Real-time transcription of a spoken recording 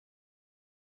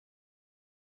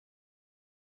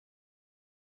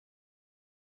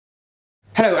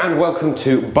Hello and welcome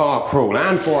to Bar Crawl,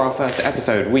 and for our first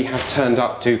episode we have turned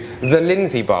up to the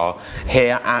Lindsay Bar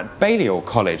here at Balliol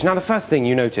College. Now the first thing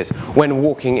you notice when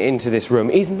walking into this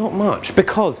room is not much,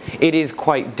 because it is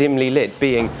quite dimly lit,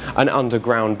 being an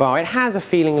underground bar. It has a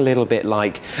feeling a little bit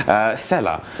like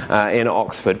Cellar in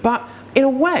Oxford, but in a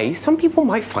way some people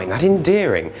might find that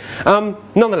endearing.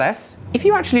 Nonetheless, if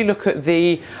you actually look at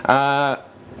the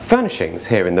furnishings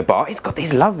here in the bar, it's got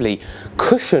these lovely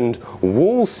cushioned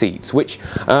wall seats which,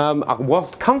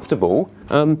 whilst comfortable,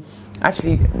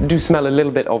 actually do smell a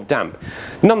little bit of damp.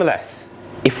 Nonetheless,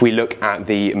 if we look at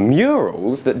the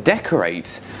murals that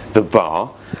decorate the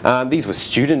bar, these were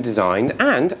student designed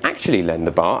and actually lend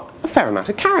the bar a fair amount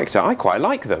of character. I quite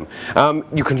like them.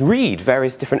 You can read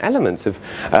various different elements of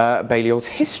Balliol's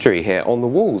history here on the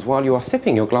walls while you are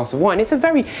sipping your glass of wine. It's a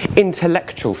very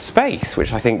intellectual space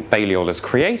which I think Balliol has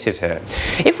created here.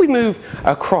 If we move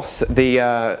across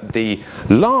the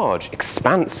large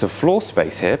expanse of floor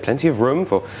space here, plenty of room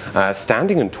for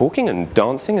standing and talking and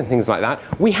dancing and things like that,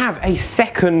 we have a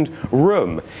second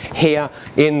room here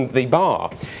in the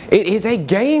bar. It is a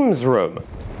games room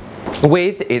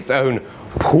with its own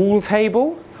pool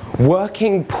table,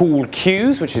 working pool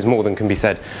cues, which is more than can be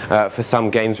said for some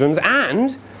games rooms,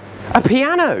 and a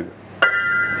piano.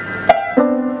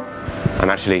 I'm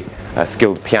actually a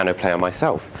skilled piano player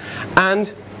myself.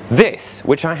 And this,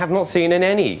 which I have not seen in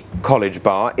any college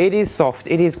bar, it is soft,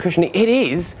 it is cushiony, it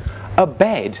is a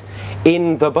bed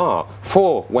in the bar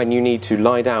for when you need to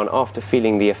lie down after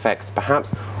feeling the effects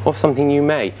perhaps of something you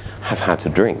may have had to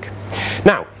drink.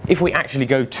 Now, if we actually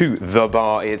go to the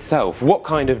bar itself, what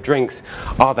kind of drinks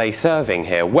are they serving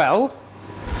here? Well,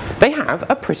 they have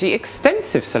a pretty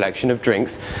extensive selection of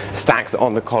drinks stacked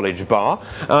on the college bar.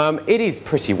 It is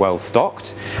pretty well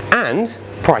stocked, and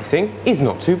pricing is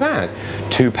not too bad.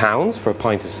 £2 for a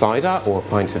pint of cider or a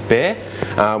pint of beer,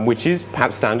 which is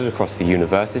perhaps standard across the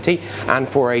university, and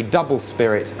for a double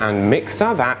spirit and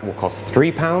mixer that will cost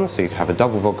 £3, so you can have a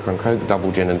double vodka and coke,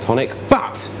 double gin and tonic.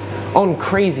 But on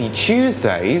Crazy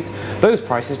Tuesdays, those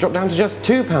prices drop down to just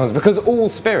 £2 because all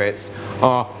spirits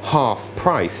are half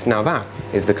price. Now that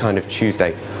is the kind of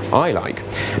Tuesday I like.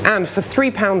 And for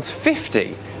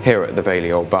 £3.50 here at the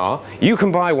Balliol Bar, you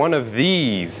can buy one of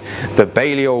these, the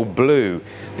Balliol Blue,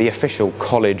 the official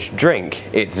college drink.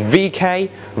 It's VK,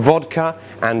 vodka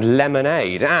and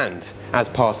lemonade, and as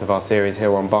part of our series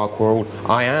here on Bar Crawl,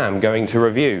 I am going to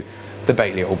review the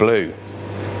Balliol Blue.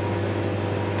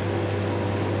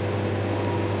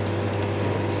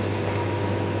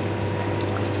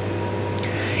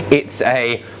 It's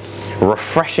a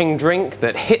refreshing drink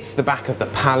that hits the back of the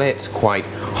palate quite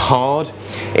hard.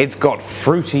 It's got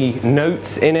fruity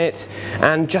notes in it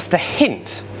and just a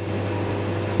hint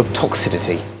of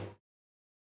toxicity.